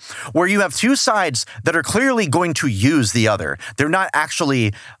then, where you have two sides that are clearly going to use the other. They're not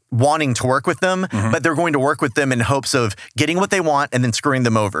actually wanting to work with them, but they're going to work with them in hopes of getting what they want and then screwing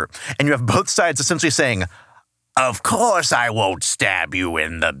them over. And you have both sides essentially saying, Of course I won't stab you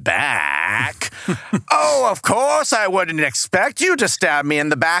in the back. Oh, of course I wouldn't expect you to stab me in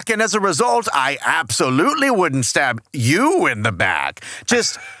the back, and as a result, I absolutely wouldn't stab you in the back.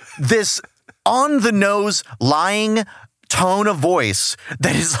 Just this on-the-nose lying tone of voice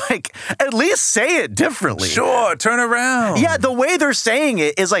that is like, at least say it differently. Sure, turn around. Yeah, the way they're saying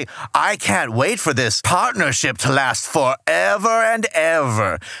it is like, I can't wait for this partnership to last forever and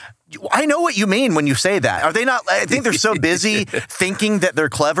ever. I know what you mean when you say that. Are they not? I think they're so busy thinking that they're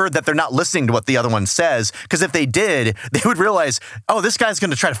clever that they're not listening to what the other one says. Because if they did, they would realize, oh, this guy's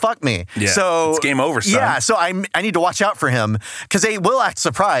going to try to fuck me. Yeah, so it's game over, son. Yeah, so I need to watch out for him because they will act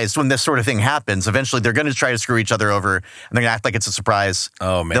surprised when this sort of thing happens. Eventually, they're going to try to screw each other over, and they're going to act like it's a surprise.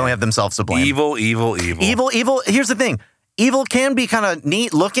 Oh, man. They only have themselves to blame. Evil. Evil. Here's the thing. Evil can be kind of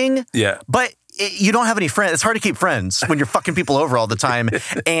neat looking. Yeah. But you don't have any friends. It's hard to keep friends when you're fucking people over all the time,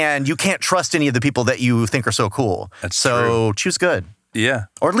 and you can't trust any of the people that you think are so cool. That's so true. Choose good. Yeah.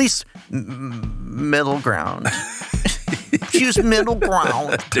 Or at least middle ground. Choose middle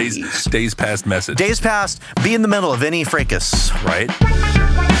ground. Days past message. Days past, be in the middle of any fracas. Right?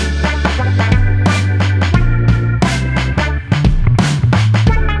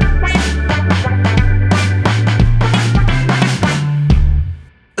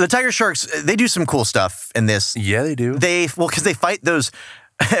 The Tiger Sharks, they do some cool stuff in this. Yeah, they do. Because they fight those.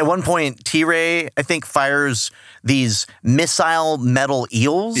 At one point, T-Ray, I think, fires these missile metal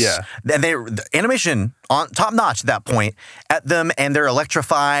eels. Yeah. And the animation on top notch at that point at them, and they're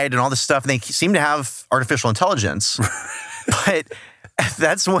electrified and all this stuff. And they seem to have artificial intelligence. But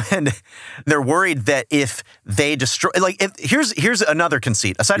that's when they're worried that if they destroy, here's another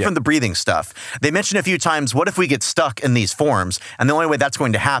conceit. Aside from the breathing stuff, they mention a few times, what if we get stuck in these forms? And the only way that's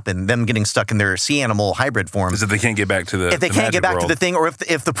going to happen, them getting stuck in their sea animal hybrid form, is if they can't get back to the if they can't get back world. to the thing, or if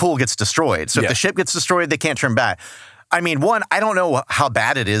the pool gets destroyed. So if the ship gets destroyed, they can't turn back. I mean, one, I don't know how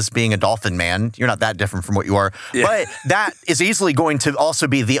bad it is being a dolphin man. You're not that different from what you are. Yeah. But that is easily going to also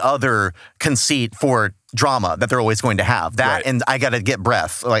be the other conceit for drama that they're always going to have. That right. And I got to get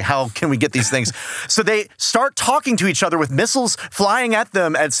breath. Like, how can we get these things? So they start talking to each other with missiles flying at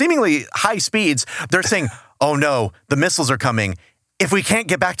them at seemingly high speeds. They're saying, oh no, the missiles are coming. If we can't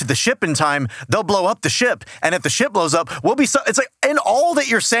get back to the ship in time, they'll blow up the ship. And if the ship blows up, we'll be so. It's like, in all that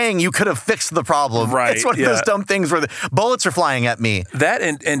you're saying, you could have fixed the problem. Right. It's one of those dumb things where the bullets are flying at me. That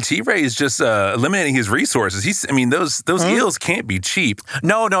and T-Ray is just eliminating his resources. Those eels can't be cheap.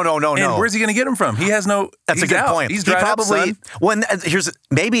 No. And where's he going to get them from? He has no. That's a good point. He's dried up, son.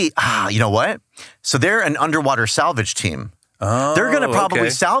 You know what? So they're an underwater salvage team. Oh, they're going to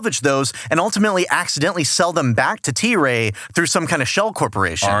probably salvage those and ultimately accidentally sell them back to T-Ray through some kind of shell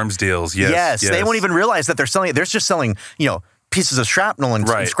corporation. Arms deals, yes. They won't even realize that they're selling it. They're just selling, pieces of shrapnel and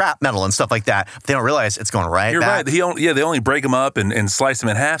scrap metal and stuff like that. They don't realize it's going right back. You're right. They only break them up and slice them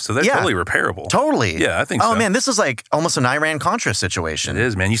in half, so they're totally repairable. Totally. Yeah, I think so. Oh, man, this is like almost an Iran-Contra situation. It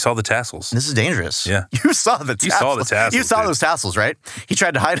is, man. You saw the tassels. This is dangerous. Yeah. You saw the tassels. You saw those tassels, right? He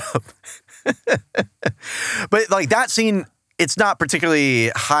tried to hide them. But like that scene... It's not particularly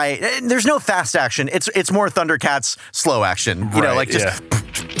high. There's no fast action. It's more Thundercats slow action.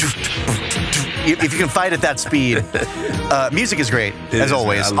 If you can fight at that speed. Music is great, as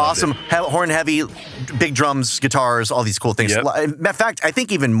always. Awesome. Horn heavy, big drums, guitars, all these cool things. Yep. In fact, I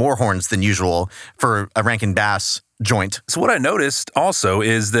think even more horns than usual for a Rankin Bass joint. So what I noticed also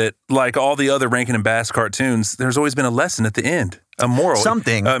is that, like all the other Rankin and Bass cartoons, there's always been a lesson at the end. A moral.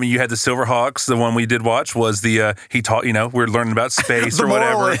 Something. I mean, you had the Silverhawks. The one we did watch was the, he taught, we're learning about space or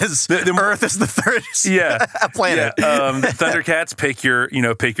whatever. The moral is the Earth is the third planet. Yeah. Thundercats, pick your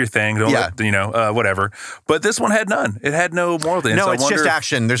thing. Don't whatever. But this one had none. It had no moral thing. No, so it's just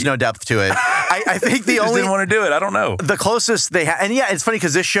action. There's no depth to it. I think the only... didn't want to do it. I don't know. The closest they had... And yeah, it's funny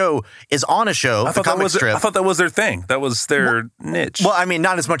because this show is on a show, the comic strip. I thought that was their thing. That was their niche. Well, I mean,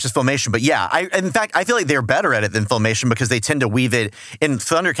 not as much as Filmation, but yeah. In fact, I feel like they're better at it than Filmation because they tend to weave it... In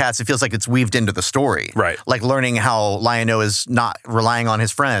Thundercats, it feels like it's weaved into the story. Right. Like learning how Lion-O is not relying on his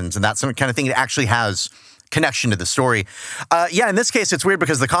friends and that some kind of thing. It actually has connection to the story. In this case, it's weird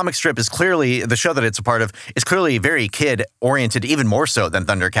because the comic strip is clearly, the show that it's a part of, is clearly very kid-oriented, even more so than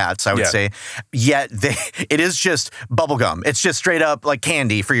Thundercats, I would say. Yet, it is just bubblegum. It's just straight up like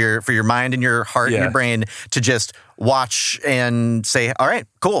candy for your mind and your heart and your brain to just watch and say, all right,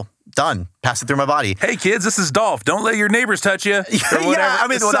 cool. Done. Pass it through my body. Hey, kids, this is Dolph. Don't let your neighbors touch you. I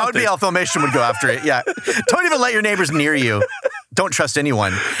mean, that would be how Filmation would go after it. Yeah. Don't even let your neighbors near you. Don't trust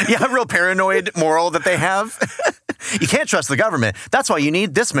anyone. Yeah, a real paranoid moral that they have. You can't trust the government. That's why you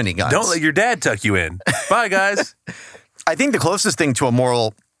need this many guns. Don't let your dad tuck you in. Bye, guys. I think the closest thing to a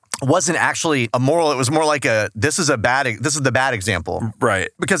moral wasn't actually a moral. It was more like this is the bad example. Right.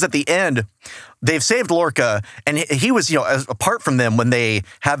 Because at the end, they've saved Lorca, and he was, apart from them when they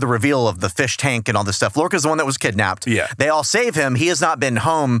had the reveal of the fish tank and all this stuff. Lorca's the one that was kidnapped. Yeah. They all save him. He has not been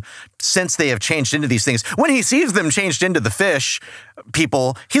home since they have changed into these things. When he sees them changed into the fish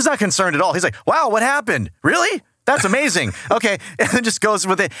people, he's not concerned at all. He's like, wow, what happened? Really? That's amazing. Okay. And then just goes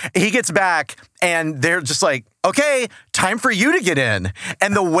with it. He gets back and they're just like, okay, time for you to get in.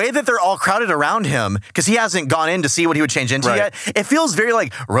 And the way that they're all crowded around him, because he hasn't gone in to see what he would change into yet, it feels very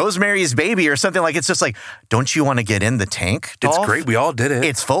like Rosemary's Baby or something. Like it's just like, don't you want to get in the tank, Dolph? It's great. We all did it.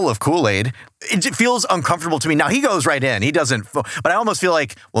 It's full of Kool-Aid. It feels uncomfortable to me. Now, he goes right in. He doesn't, but I almost feel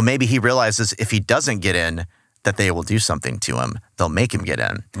like, well, maybe he realizes if he doesn't get in, that they will do something to him. They'll make him get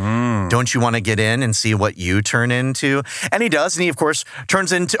in. Don't you want to get in and see what you turn into? And he does, and he, of course,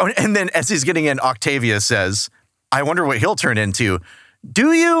 turns into... And then as he's getting in, Octavia says, I wonder what he'll turn into.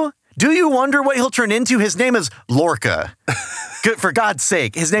 Do you? Do you wonder what he'll turn into? His name is Lorca. Good, for God's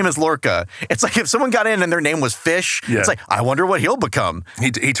sake, his name is Lorca. It's like if someone got in and their name was Fish, it's like, I wonder what he'll become.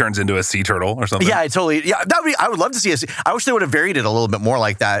 He turns into a sea turtle or something. Yeah, I would love to see I wish they would have varied it a little bit more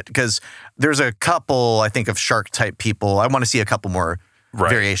like that, because there's a couple, I think, of shark-type people. I want to see a couple more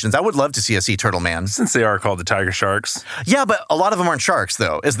variations. I would love to see a sea turtle man. Since they are called the tiger sharks. Yeah, but a lot of them aren't sharks,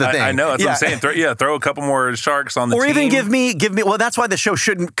 though, is the thing. I know, that's what I'm saying. Throw a couple more sharks on the team. Or even give me, well, that's why the show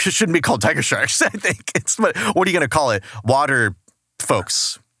shouldn't be called Tiger Sharks, I think. What are you going to call it? Water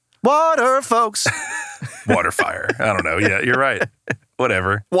folks. Water folks. Water fire. I don't know. Yeah, you're right.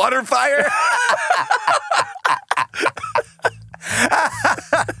 Whatever. Water fire?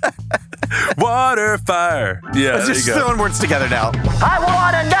 Water fire. Yeah, Let's just throwing words together now. I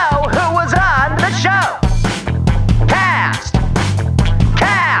want to know who was on the show. Cast.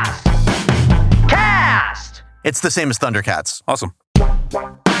 It's the same as Thundercats. Awesome.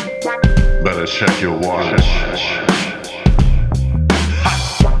 Better check your watch.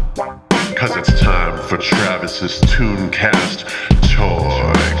 Cause it's time for Travis's Tooncast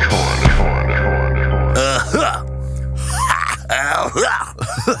Toy Corner.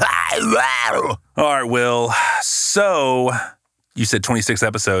 All right, Will. So you said 26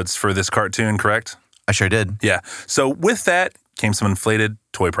 episodes for this cartoon, correct? I sure did. Yeah. So with that came some inflated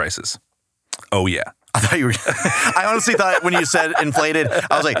toy prices. Oh, yeah. I thought you were. I honestly thought when you said inflated,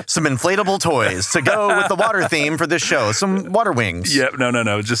 I was like, some inflatable toys to go with the water theme for this show. Some water wings. Yep.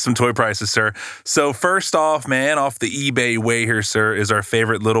 No. Just some toy prices, sir. So first off, man, off the eBay way here, sir, is our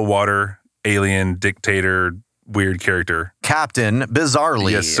favorite little water alien dictator weird character. Captain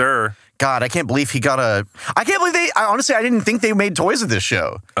Bizarrely. Yes, sir. God, I can't believe he got a... I can't believe honestly, I didn't think they made toys of this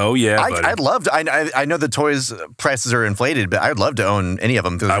show. Oh, yeah, I'd love to... I know the toys prices are inflated, but I'd love to own any of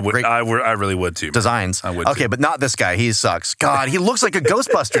them. I really would, too. Designs. I would, okay, too. But not this guy. He sucks. God, he looks like a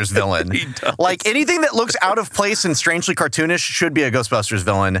Ghostbusters villain. He does. Like, anything that looks out of place and strangely cartoonish should be a Ghostbusters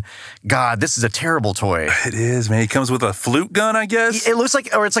villain. God, this is a terrible toy. It is, man. He comes with a flute gun, I guess? It looks like...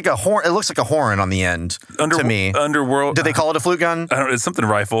 Or it's like a horn. It looks like a horn on the end, to me. Underworld. Did they call it a flute gun? I don't know. It's something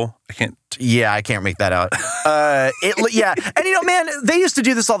rifle. I can't... Yeah, I can't make that out. Yeah. And, man, they used to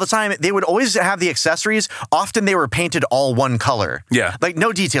do this all the time. They would always have the accessories. Often they were painted all one color. Yeah. Like,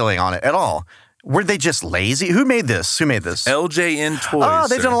 no detailing on it at all. Were they just lazy? Who made this? LJN Toys. Oh,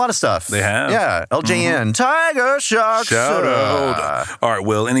 they've done a lot of stuff. They have. Yeah. LJN. Tiger Sharks. Shout out. All right,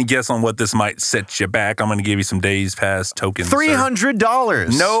 Will, any guess on what this might set you back? I'm going to give you some Days Pass tokens.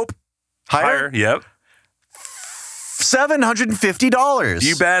 $300. Nope. Higher? Yep. $750.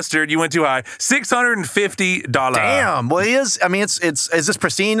 You bastard. You went too high. $650. Damn. Well, is this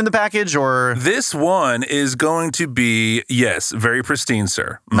pristine in the package, or? This one is going to be, yes, very pristine,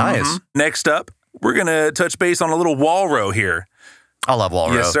 sir. Nice. Next up, we're going to touch base on a little Walro here. I love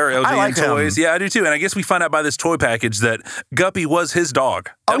Walro. Yes, sir. LJN I like Toys. him. Yeah, I do too. And I guess we find out by this toy package that Guppy was his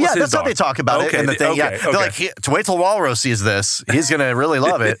dog. That's how they talk about it in the thing. Okay, They're like, to wait till Walro sees this. He's going to really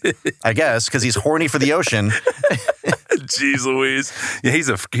love it, I guess, because he's horny for the ocean. Jeez Louise. Yeah, he's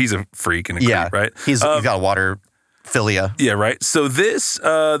a freak and a creep, right? He's got a water philia. Yeah, right. So this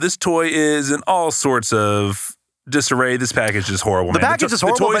toy is in all sorts of disarray. This package is horrible. The package is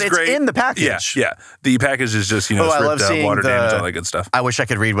horrible, but it's in the package. Yeah. The package is just, I love seeing water damage, all that good stuff. I wish I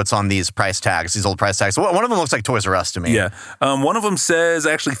could read what's on these price tags, these old price tags. One of them looks like Toys R Us to me. Yeah. One of them says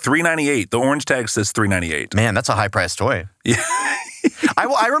actually $398. The orange tag says $398. Man, that's a high price toy. Yeah.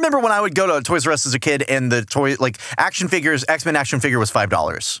 I remember when I would go to Toys R Us as a kid, and the toy, like action figures, X-Men action figure was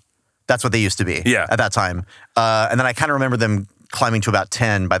 $5. That's what they used to be. Yeah. At that time. And then I kind of remember them climbing to about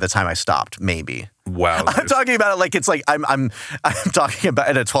 10 by the time I stopped, maybe. Wow. I'm talking about it like it's like I'm talking about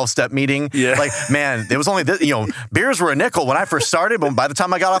at a 12-step meeting. Yeah. Like, man, it was only this, beers were a nickel when I first started, but by the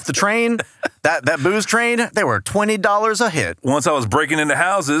time I got off the train, that booze train, they were $20 a hit. Once I was breaking into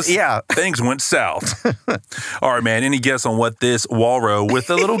houses, things went south. All right, man. Any guess on what this Walro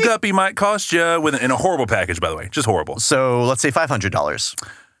with a little guppy might cost you in a horrible package, by the way? Just horrible. So let's say $500.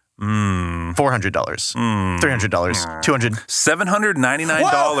 $400, $300, $200,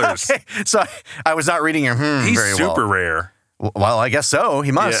 $799. Okay. So I was not reading your He's very well. super rare. Well, I guess so.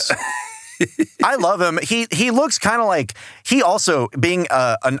 He must. Yeah. I love him. He looks kind of like he also being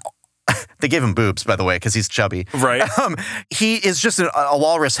an. They gave him boobs, by the way, because he's chubby. Right. He is just a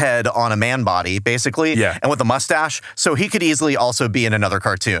walrus head on a man body, basically. Yeah. And with a mustache. So he could easily also be in another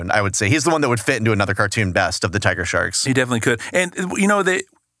cartoon, I would say. He's the one that would fit into another cartoon best of the Tiger Sharks. He definitely could. And, they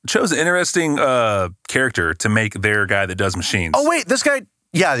chose an interesting character to make their guy that does machines. Oh, wait. This guy.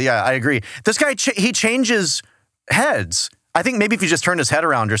 Yeah, I agree. This guy, he changes heads. I think maybe if you just turn his head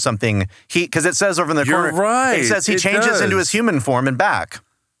around or something, because it says over in the corner. You're right. It says he changes into his human form and back.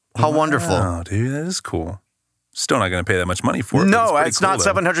 How wonderful. Oh, dude, that is cool. Still not going to pay that much money for it. No, it's not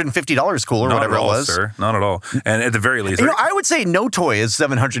 $750 cool or not whatever at all, it was. Sir. Not at all. And at the very least, I would say no toy is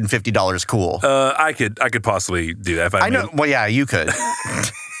 $750 cool. I could possibly do that if I know. Well, yeah, you could.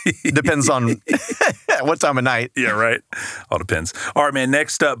 Depends on what time of night. Yeah, right. All depends. All right, man.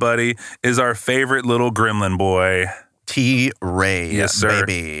 Next up, buddy, is our favorite little gremlin boy. T-Ray, yes, sir.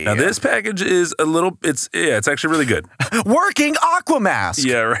 Baby. Now this package is it's actually really good. Working Aquamask.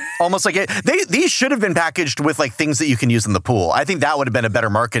 Yeah, right. Almost like these should have been packaged with like things that you can use in the pool. I think that would have been a better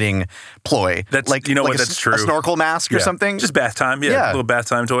marketing ploy. That's like that's true. A snorkel mask or something. Just bath time. Yeah, a little bath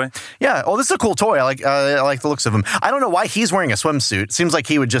time toy. Yeah. Oh, this is a cool toy. I like the looks of him. I don't know why he's wearing a swimsuit. Seems like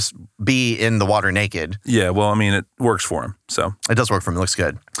he would just be in the water naked. Yeah. Well, I mean, it works for him. So it does work for him. It looks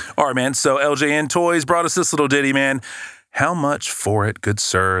good. All right, man. So LJN Toys brought us this little ditty, man. How much for it, good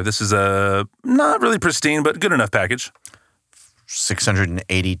sir? This is a not really pristine, but good enough package.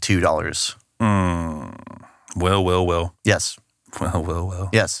 $682. Well. Yes. Well.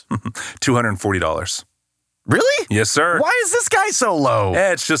 Yes. $240. Really? Yes, sir. Why is this guy so low?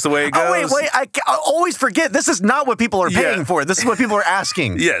 It's just the way it goes. Oh, wait. I always forget. This is not what people are paying for. This is what people are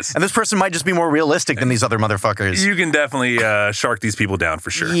asking. Yes. And this person might just be more realistic than these other motherfuckers. You can definitely shark these people down for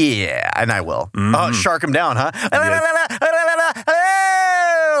sure. Yeah, and I will. Shark them down, huh?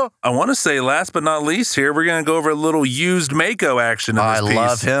 I want to say, last but not least here, we're going to go over a little used Mako action in this piece. I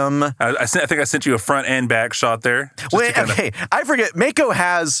love him. I think I sent you a front and back shot there. Wait, okay. I forget. Mako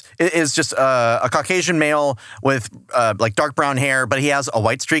is just a Caucasian male with like dark brown hair, but he has a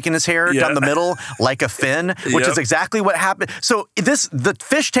white streak in his hair down the middle, like a fin, which is exactly what happened. So the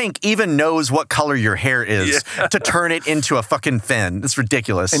fish tank even knows what color your hair is to turn it into a fucking fin. It's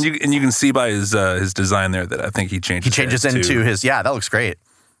ridiculous. And you can see by his design there that I think he changes into his. Yeah, that looks great.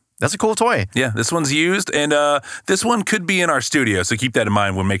 That's a cool toy. Yeah, this one's used, and this one could be in our studio, so keep that in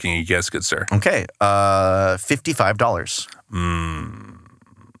mind when making a guess, good sir. Okay, $55.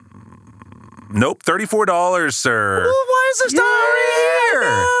 Nope, $34, sir. Well, why is this not here?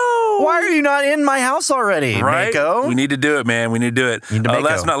 Why are you not in my house already, right? Mako? We need to do it, man. We need to do it.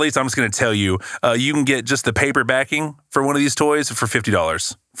 Last but not least, I'm just going to tell you, you can get just the paper backing for one of these toys for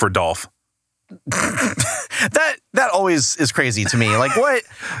 $50 for Dolph. That always is crazy to me. Like,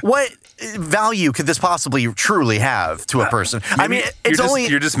 what value could this possibly truly have to a person? I mean,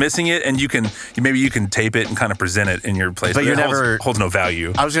 you're just missing it, and you can tape it and kind of present it in your place, but it holds no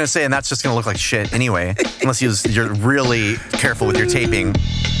value. I was gonna say, and that's just gonna look like shit anyway, unless you're really careful with your taping.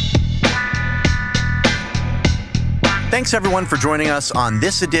 Thanks, everyone, for joining us on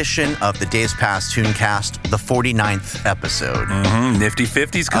this edition of the Days Past Tooncast, the 49th episode. Nifty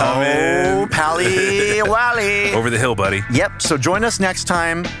 50's coming. Oh, Pally Wally. Over the hill, buddy. Yep. So join us next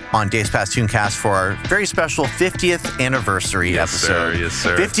time on Days Past Tooncast for our very special 50th anniversary episode. Yes,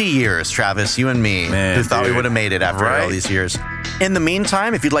 sir. 50 years, Travis, you and me, who thought we would have made it after all these years. In the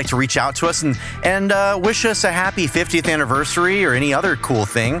meantime, if you'd like to reach out to us and wish us a happy 50th anniversary or any other cool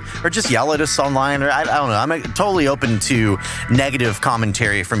thing, or just yell at us online, or I don't know. I'm totally open to negative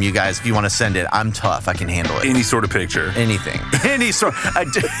commentary from you guys. If you want to send it, I'm tough. I can handle it. Any sort of picture. Anything. Any sort. I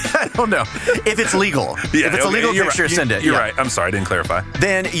don't know. If it's legal. Yeah, if it's a legal picture, right. Send it. You're right. I'm sorry. I didn't clarify.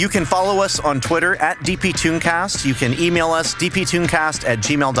 Then you can follow us on Twitter at DPTooncast. You can email us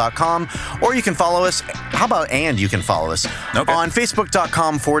dptooncast@gmail.com, or you can follow us. How about you can follow us on